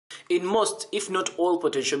In most, if not all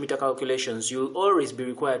potentiometer calculations, you'll always be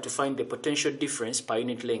required to find the potential difference per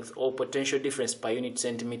unit length or potential difference per unit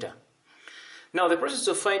centimeter. Now, the process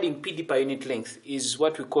of finding PD per unit length is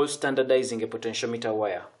what we call standardizing a potentiometer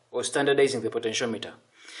wire or standardizing the potentiometer.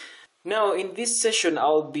 Now, in this session,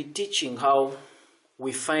 I'll be teaching how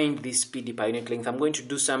we find this PD per unit length. I'm going to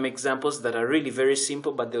do some examples that are really very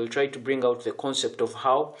simple, but they'll try to bring out the concept of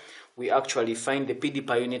how we actually find the PD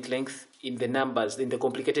per unit length in the numbers, in the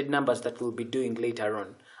complicated numbers that we'll be doing later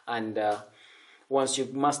on. And once you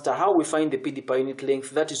master how we find the PD per unit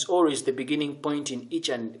length, that is always the beginning point in each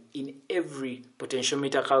and in every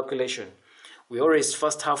potentiometer calculation. We always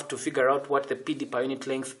first have to figure out what the PD per unit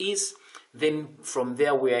length is. Then from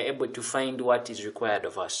there we are able to find what is required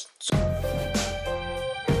of us.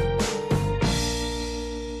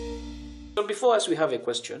 So before us we have a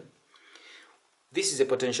question. This is a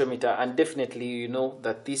potentiometer, and definitely you know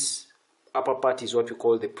that this upper part is what we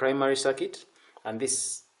call the primary circuit, and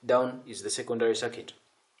this down is the secondary circuit.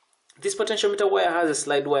 This potentiometer wire has a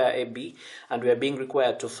slide wire AB, and we are being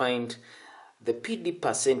required to find the PD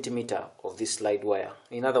per centimeter of this slide wire.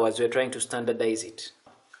 In other words, we are trying to standardize it.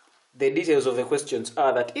 The details of the questions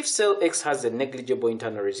are that if cell X has a negligible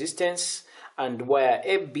internal resistance and wire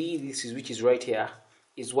AB, which is right here,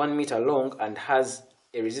 is 1 meter long and has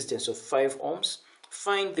a resistance of 5 ohms,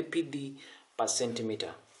 find the PD per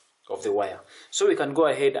centimeter of the wire. So we can go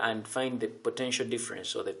ahead and find the potential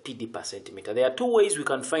difference, or the PD per centimeter. There are two ways we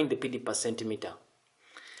can find the PD per centimeter.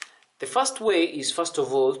 The first way is, first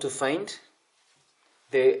of all, to find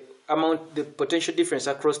the potential difference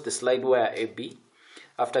across the slide wire AB.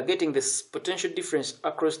 After getting this potential difference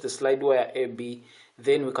across the slide wire AB,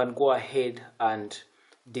 then we can go ahead and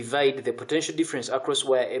divide the potential difference across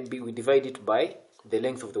wire AB. We divide it by the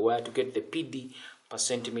length of the wire to get the PD per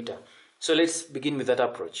centimeter. So let's begin with that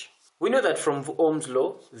approach. We know that from Ohm's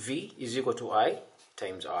law, V is equal to I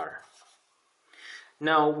times R.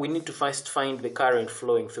 Now we need to first find the current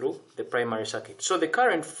flowing through the primary circuit. So the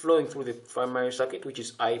current flowing through the primary circuit, which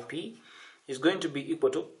is IP, is going to be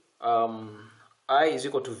equal to I is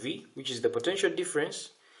equal to V, which is the potential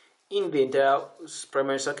difference in the entire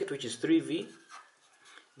primary circuit, which is 3V.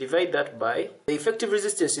 Divide that by the effective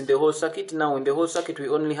resistance in the whole circuit. Now in the whole circuit we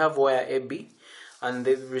only have wire AB, and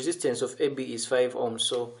the resistance of AB is 5 ohms,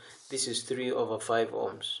 so this is 3 over 5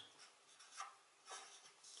 ohms.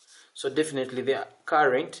 So definitely the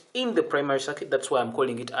current in the primary circuit, that's why I'm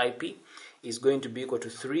calling it IP, is going to be equal to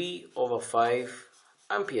 3 over 5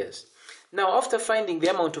 amperes. Now after finding the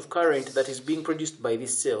amount of current that is being produced by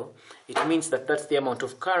this cell, it means that that's the amount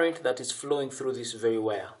of current that is flowing through this very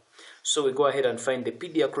wire. So we go ahead and find the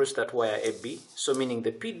PD across that wire AB. So meaning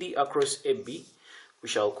the PD across AB, we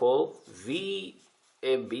shall call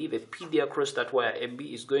VAB. The PD across that wire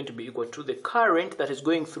AB is going to be equal to the current that is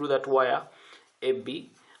going through that wire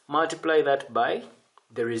AB. Multiply that by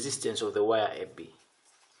the resistance of the wire AB.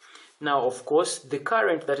 Now, of course, the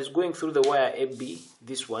current that is going through the wire AB,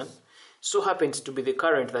 this one, so happens to be the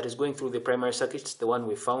current that is going through the primary circuit, the one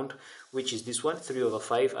we found, which is this one, 3 over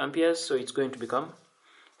 5 amperes. So it's going to become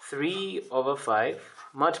 3 over 5,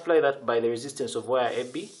 multiply that by the resistance of wire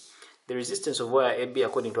AB. The resistance of wire AB,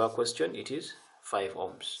 according to our question, it is 5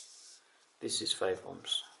 ohms. This is 5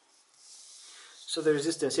 ohms. So the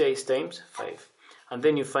resistance here is times 5. And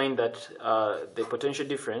then you find that the potential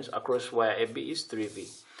difference across wire AB is 3V.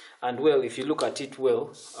 And well, if you look at it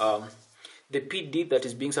well, the PD that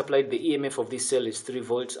is being supplied, the EMF of this cell is 3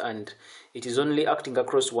 volts, and it is only acting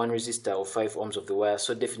across one resistor of 5 ohms of the wire.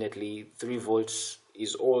 So definitely 3 volts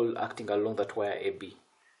is all acting along that wire AB.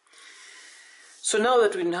 So now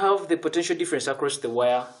that we have the potential difference across the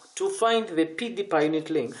wire, to find the PD per unit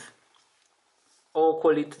length, or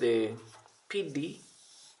call it the PD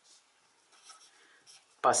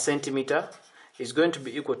per centimeter, is going to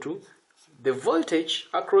be equal to the voltage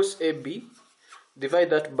across AB, divide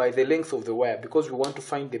that by the length of the wire, because we want to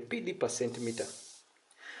find the PD per centimeter.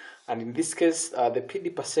 And in this case, the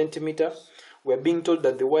PD per centimeter, we're being told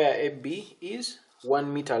that the wire AB is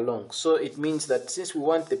 1 meter long. So it means that since we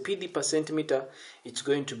want the PD per centimeter, it's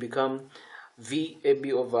going to become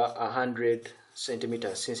VAB over 100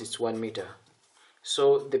 centimeters, since it's 1 meter.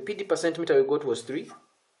 So the PD per centimeter we got was 3.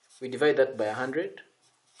 We divide that by 100,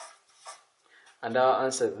 and our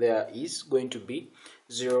answer there is going to be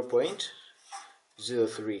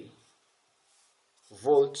 0.03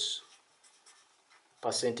 volts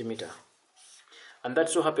per centimeter. And that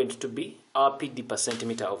so happened to be our PD per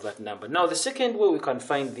centimeter of that number. Now the second way we can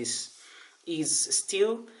find this is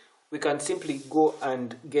still, we can simply go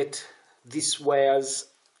and get these wires.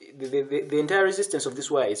 The entire resistance of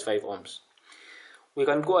this wire is 5 ohms. we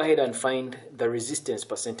can go ahead and find the resistance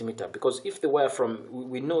per centimeter, because if the wire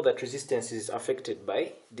we know that resistance is affected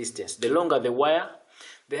by distance. The longer the wire,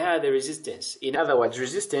 the higher the resistance. In other words,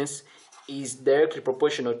 resistance is directly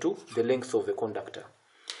proportional to the length of the conductor.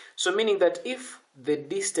 So meaning that if the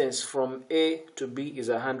distance from A to B is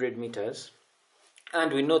 100 meters,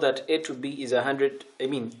 and we know that A to B is 100,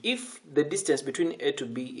 if the distance between A to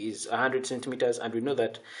B is 100 centimeters, and we know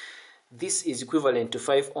that this is equivalent to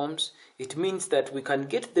 5 ohms, it means that we can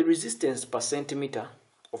get the resistance per centimeter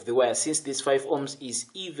of the wire, since this 5 ohms is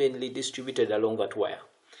evenly distributed along that wire.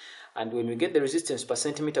 And when we get the resistance per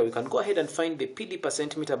centimeter, we can go ahead and find the PD per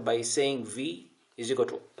centimeter by saying V is equal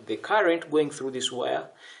to the current going through this wire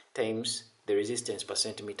times the resistance per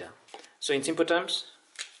centimeter. So in simple terms,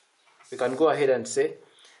 we can go ahead and say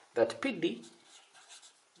that PD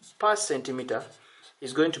per centimeter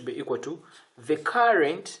is going to be equal to the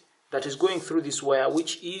current that is going through this wire,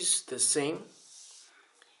 which is the same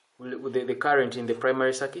with the current in the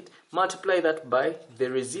primary circuit, multiply that by the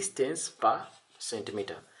resistance per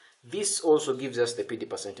centimeter. This also gives us the PD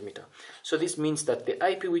per centimeter. So this means that the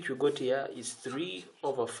IP which we got here is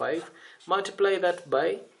 3/5. Multiply that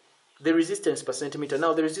by the resistance per centimeter.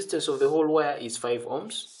 Now the resistance of the whole wire is 5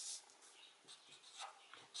 ohms.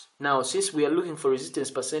 Now since we are looking for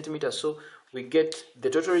resistance per centimeter, so we get the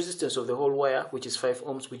total resistance of the whole wire, which is 5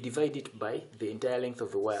 ohms. We divide it by the entire length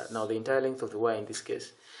of the wire. Now the entire length of the wire in this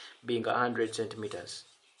case being 100 centimeters.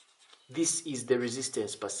 This is the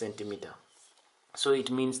resistance per centimeter. So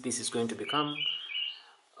it means this is going to become,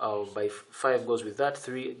 by 5 goes with that,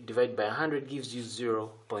 3 divided by 100 gives you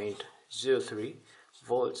 0.03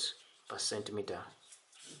 volts per centimeter.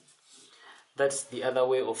 That's the other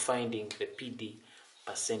way of finding the PD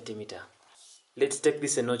per centimeter. Let's take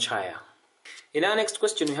this a notch higher. In our next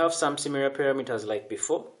question, we have some similar parameters like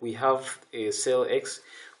before. We have a cell X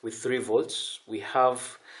with 3 volts. We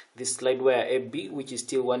have this slide wire AB, which is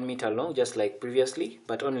still 1 meter long, just like previously,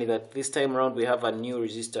 but only that this time around we have a new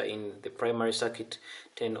resistor in the primary circuit,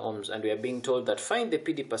 10 ohms, and we are being told that find the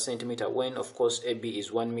PD per centimeter when, of course, AB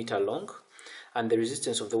is 1 meter long, and the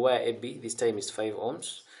resistance of the wire AB this time is 5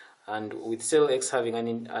 ohms, and with cell X having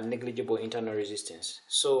a negligible internal resistance.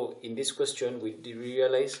 So in this question, we did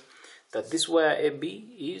realize that this wire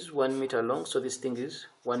AB is 1 meter long, so this thing is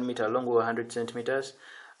 1 meter long over 100 centimeters,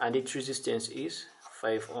 and its resistance is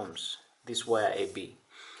 5 ohms, this wire AB.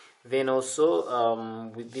 Then also,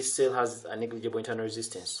 with this cell has a negligible internal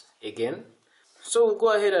resistance again. So we'll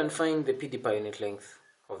go ahead and find the PD per unit length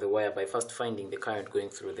of the wire by first finding the current going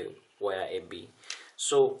through the wire AB.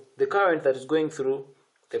 So the current that is going through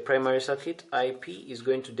the primary circuit, IP, is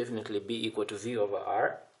going to definitely be equal to V over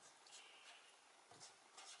R.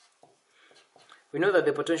 We know that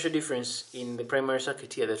the potential difference in the primary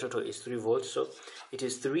circuit here, the total is 3 volts, so it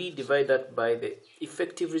is 3 divided by the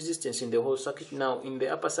effective resistance in the whole circuit. Now in the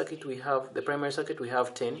upper circuit we have, the primary circuit, we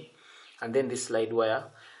have 10, and then this slide wire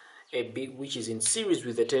AB, which is in series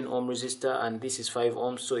with the 10 ohm resistor, and this is 5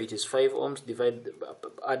 ohms, so it is 5 ohms,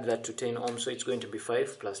 add that to 10 ohms, so it's going to be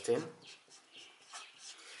 5 plus 10,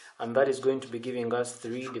 and that is going to be giving us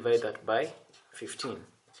 3 divided that by 15.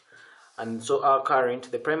 And so our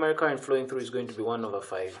current, the primary current flowing through, is going to be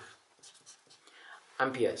 1/5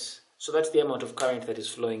 amperes. So that's the amount of current that is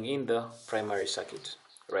flowing in the primary circuit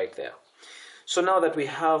right there. So now that we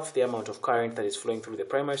have the amount of current that is flowing through the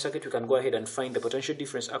primary circuit, we can go ahead and find the potential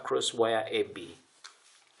difference across wire AB.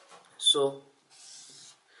 So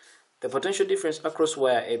the potential difference across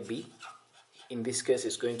wire AB in this case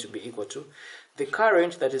is going to be equal to the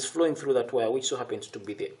current that is flowing through that wire, which so happens to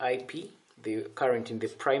be the IP, the current in the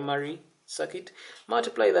primary circuit,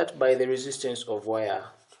 multiply that by the resistance of wire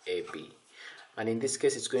AB, and in this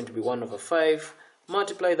case it's going to be 1/5,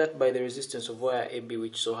 multiply that by the resistance of wire AB,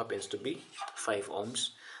 which so happens to be 5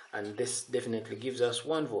 ohms, and this definitely gives us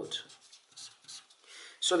 1 volt.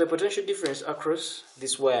 So the potential difference across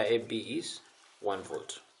this wire AB is 1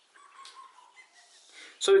 volt.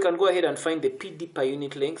 So we can go ahead and find the PD per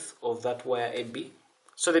unit length of that wire AB.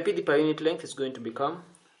 So the PD per unit length is going to become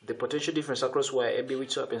the potential difference across wire AB,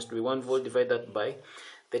 which happens to be 1 volt, divided by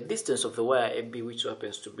the distance of the wire AB, which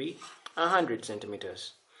happens to be 100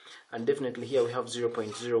 centimeters. And definitely here we have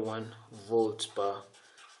 0.01 volts per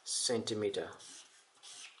centimeter.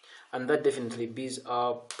 And that definitely be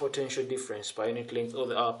our potential difference per unit length,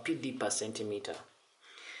 or our PD per centimeter.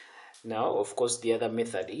 Now, of course, the other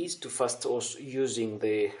method is to first also using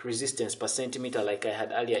the resistance per centimeter, like I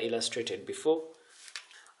had earlier illustrated before.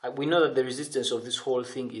 We know that the resistance of this whole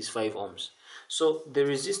thing is 5 ohms. So the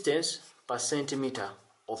resistance per centimeter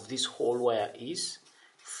of this whole wire is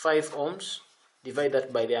 5 ohms. Divide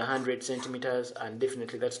that by the 100 centimeters, and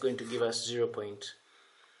definitely that's going to give us 0.03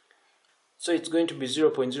 So it's going to be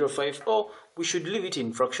 0.05, or we should leave it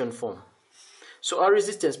in fraction form. So our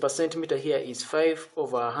resistance per centimeter here is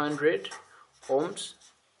 5/100 ohms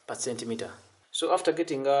per centimeter. So after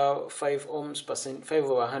getting our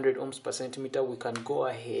 5/100 ohms per centimeter, we can go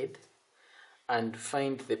ahead and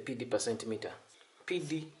find the PD per centimeter.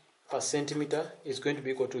 PD per centimeter is going to be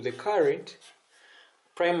equal to the current,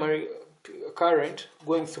 primary current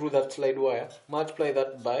going through that slide wire, multiply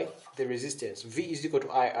that by the resistance. V is equal to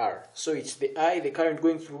IR. So it's the I, the current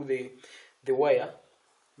going through the wire,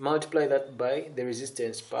 multiply that by the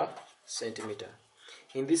resistance per centimeter.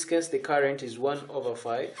 In this case, the current is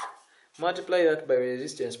 1/5. Multiply that by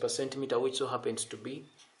resistance per centimeter, which so happens to be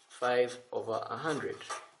 5/100.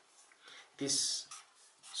 This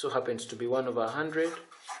so happens to be 1/100,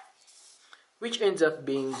 which ends up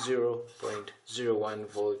being 0.01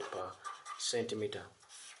 volt per centimeter.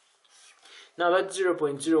 Now that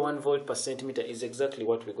 0.01 volt per centimeter is exactly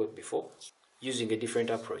what we got before, using a different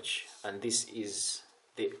approach, and this is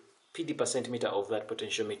the PD per centimeter of that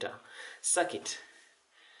potentiometer circuit.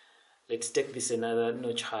 Let's take this another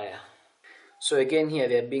notch higher. So again here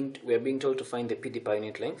we are being told to find the PD per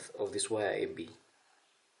unit length of this wire AB.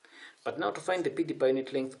 But now to find the PD per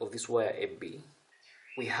unit length of this wire AB,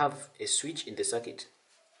 we have a switch in the circuit.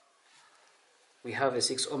 We have a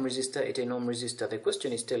 6 ohm resistor, a 10 ohm resistor. The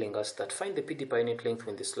question is telling us that find the PD per unit length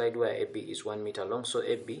when the slide wire AB is 1 meter long. So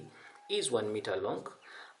AB is 1 meter long,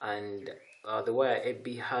 and the wire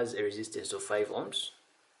AB has a resistance of 5 ohms.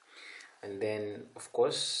 And then, of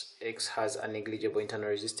course, X has a negligible internal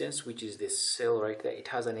resistance, which is the cell right there. It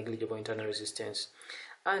has a negligible internal resistance.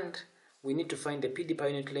 And we need to find the PD per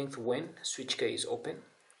unit length when switch K is open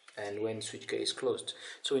and when switch K is closed.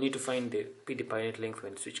 So we need to find the PD per unit length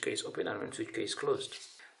when switch K is open and when switch K is closed.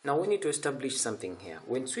 Now we need to establish something here.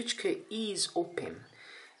 When switch K is open,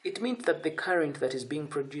 it means that the current that is being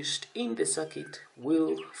produced in the circuit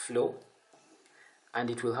will flow,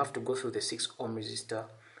 and it will have to go through the 6 ohm resistor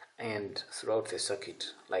and throughout the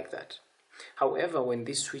circuit like that. However, when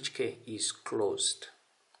this switch K is closed,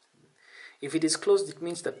 if it is closed, it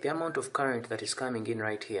means that the amount of current that is coming in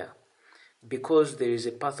right here, because there is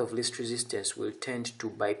a path of least resistance, will tend to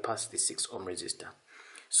bypass the 6 ohm resistor.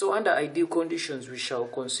 So under ideal conditions, we shall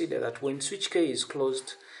consider that when switch K is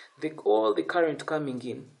closed, all the current coming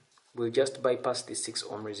in will just bypass the 6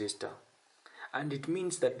 ohm resistor. And it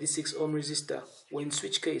means that the 6 ohm resistor, when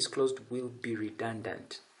switch K is closed, will be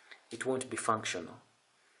redundant. It won't be functional.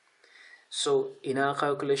 So in our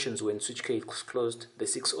calculations, when switch K is closed, the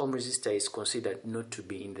 6 ohm resistor is considered not to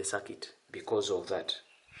be in the circuit because of that.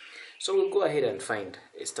 So we'll go ahead and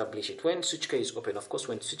establish it. When switch K is open, of course,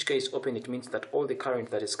 when switch K is open, it means that all the current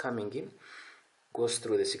that is coming in goes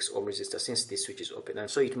through the 6 ohm resistor since this switch is open. And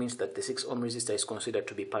so it means that the 6 ohm resistor is considered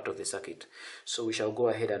to be part of the circuit. So we shall go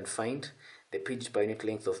ahead and find the PD per unit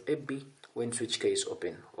length of AB when switch K is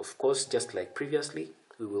open. Of course, just like previously,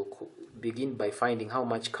 we will begin by finding how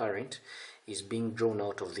much current is being drawn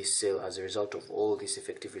out of this cell as a result of all these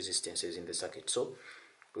effective resistances in the circuit. So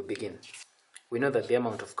we'll begin. We know that the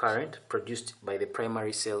amount of current produced by the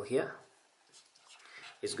primary cell here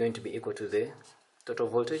is going to be equal to the total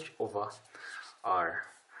voltage over R.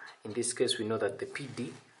 In this case, we know that the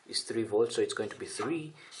PD is 3 volts, so it's going to be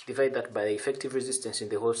 3. Divide that by the effective resistance in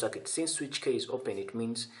the whole circuit. Since switch K is open, it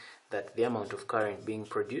means that the amount of current being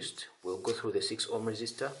produced will go through the 6 ohm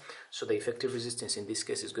resistor. So the effective resistance in this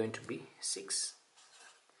case is going to be 6.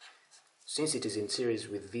 Since it is in series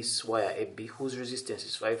with this wire AB, whose resistance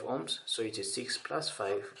is 5 ohms, so it is 6 plus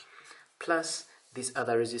 5 plus this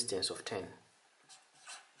other resistance of 10.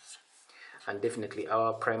 And definitely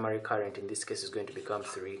our primary current in this case is going to become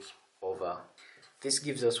 3 over. This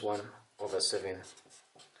gives us 1/7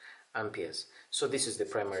 amperes. So this is the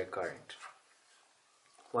primary current,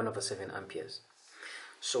 1/7 amperes.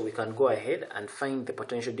 So we can go ahead and find the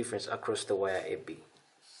potential difference across the wire AB.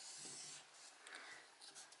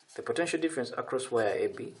 The potential difference across wire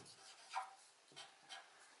AB,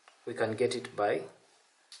 we can get it by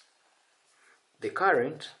the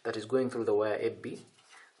current that is going through the wire AB,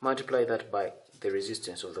 multiply that by the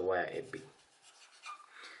resistance of the wire AB.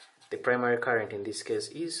 The primary current in this case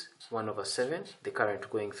is 1/7, the current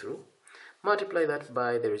going through, multiply that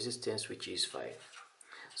by the resistance, which is 5.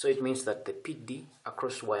 So it means that the PD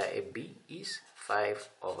across wire AB is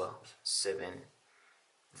 5/7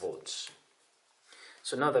 volts.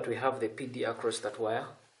 So now that we have the PD across that wire,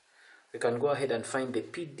 we can go ahead and find the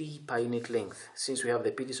PD per unit length. Since we have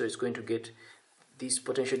the PD, so it's going to get this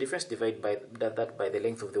potential difference divided by that by the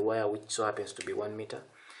length of the wire, which so happens to be 1 meter.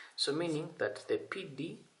 So meaning that the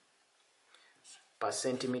PD per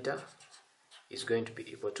centimeter is going to be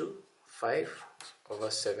equal to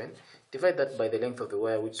 5/7 Divide that by the length of the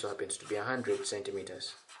wire, which so happens to be 100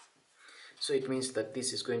 centimeters. So it means that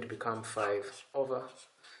this is going to become 5 over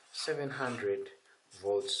 700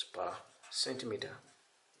 volts per centimeter.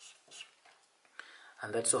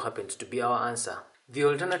 And that so happens to be our answer. The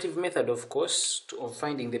alternative method, of course, of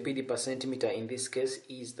finding the PD per centimeter in this case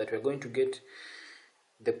is that we're going to get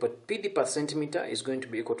the PD per centimeter is going to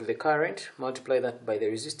be equal to the current, multiply that by the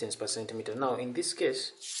resistance per centimeter. Now, in this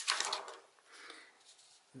case,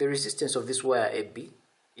 the resistance of this wire AB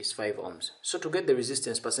is 5 ohms. So to get the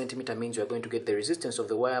resistance per centimeter means we are going to get the resistance of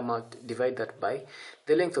the wire, divide that by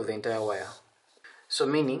the length of the entire wire. So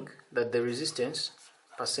meaning that the resistance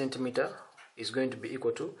per centimeter is going to be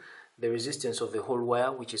equal to the resistance of the whole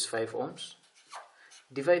wire, which is 5 ohms.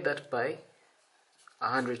 Divide that by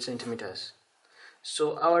 100 centimeters.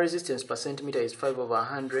 So our resistance per centimeter is 5 over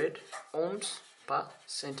 100 ohms per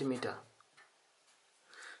centimeter.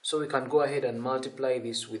 So we can go ahead and multiply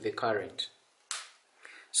this with the current.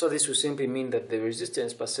 So this will simply mean that the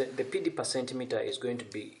resistance the PD per centimeter is going to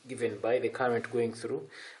be given by the current going through.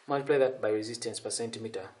 Multiply that by resistance per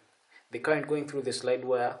centimeter. The current going through the slide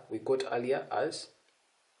wire we got earlier as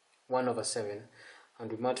 1 over 7,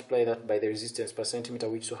 and we multiply that by the resistance per centimeter,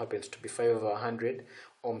 which so happens to be 5 over 100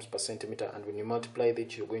 ohms per centimeter, and when you multiply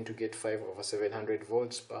that, you're going to get 5 over 700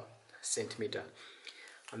 volts per centimeter.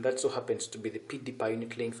 And that so happens to be the PD per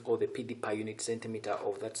unit length, or the PD per unit centimeter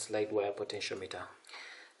of that slide wire potentiometer.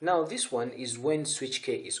 Now this one is when switch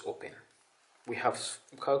K is open. We have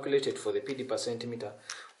calculated for the PD per centimeter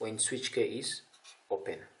when switch K is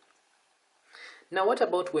open. Now what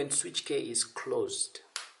about when switch K is closed?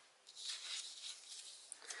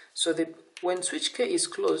 So when switch K is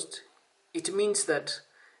closed, it means that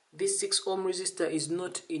this 6 ohm resistor is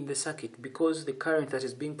not in the circuit, because the current that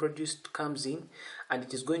is being produced comes in and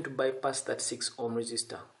it is going to bypass that 6 ohm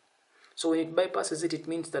resistor. So when it bypasses it, it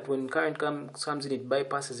means that when current comes in, it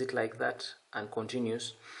bypasses it like that and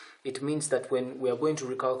continues. It means that when we are going to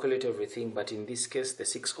recalculate everything, but in this case the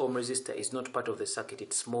 6 ohm resistor is not part of the circuit,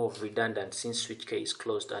 it's more of redundant since switch K is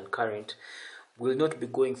closed, and current will not be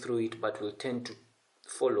going through it but will tend to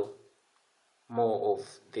follow more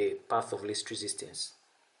of the path of least resistance.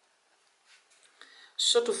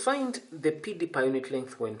 So to find the PD per unit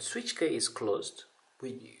length when switch K is closed,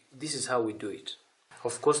 this is how we do it.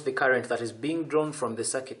 Of course, the current that is being drawn from the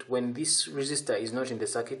circuit when this resistor is not in the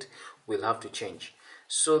circuit will have to change.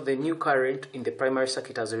 So the new current in the primary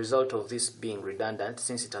circuit, as a result of this being redundant,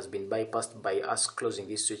 since it has been bypassed by us closing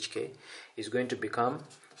this switch K, is going to become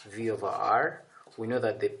V over R. We know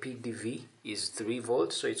that the PDV is 3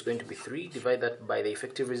 volts, so it's going to be 3. Divide that by the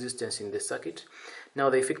effective resistance in the circuit. Now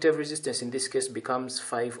the effective resistance in this case becomes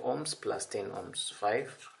 5 ohms plus 10 ohms.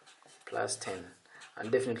 5 plus 10.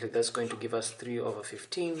 And definitely that's going to give us 3 over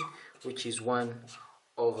 15, which is 1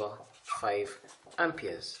 over 5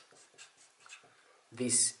 amperes.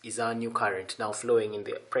 This is our new current now flowing in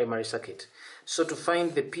the primary circuit. So to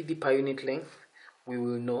find the PD per unit length, we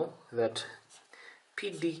will know that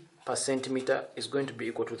PD per centimeter is going to be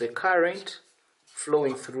equal to the current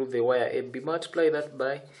flowing through the wire AB. Multiply that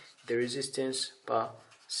by the resistance per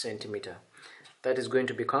centimeter. That is going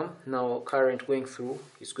to become, now current going through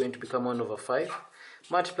is going to become 1 over 5.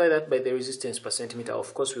 Multiply that by the resistance per centimeter.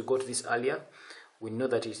 Of course, we got this earlier. We know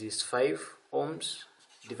that it is 5 ohms.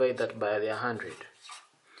 Divide that by the 100.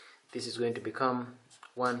 This is going to become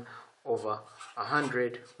 1 over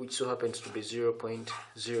 100, which so happens to be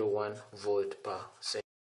 0.01 volt per second.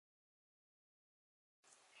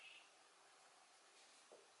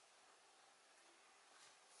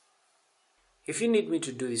 If you need me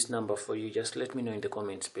to do this number for you, just let me know in the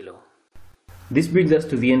comments below. This brings us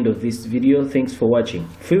to the end of this video. Thanks for watching.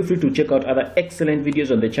 Feel free to check out other excellent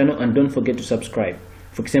videos on the channel, and don't forget to subscribe.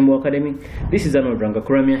 For Kisembo Academy, this is Arnold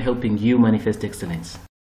Rangakuramia helping you manifest excellence.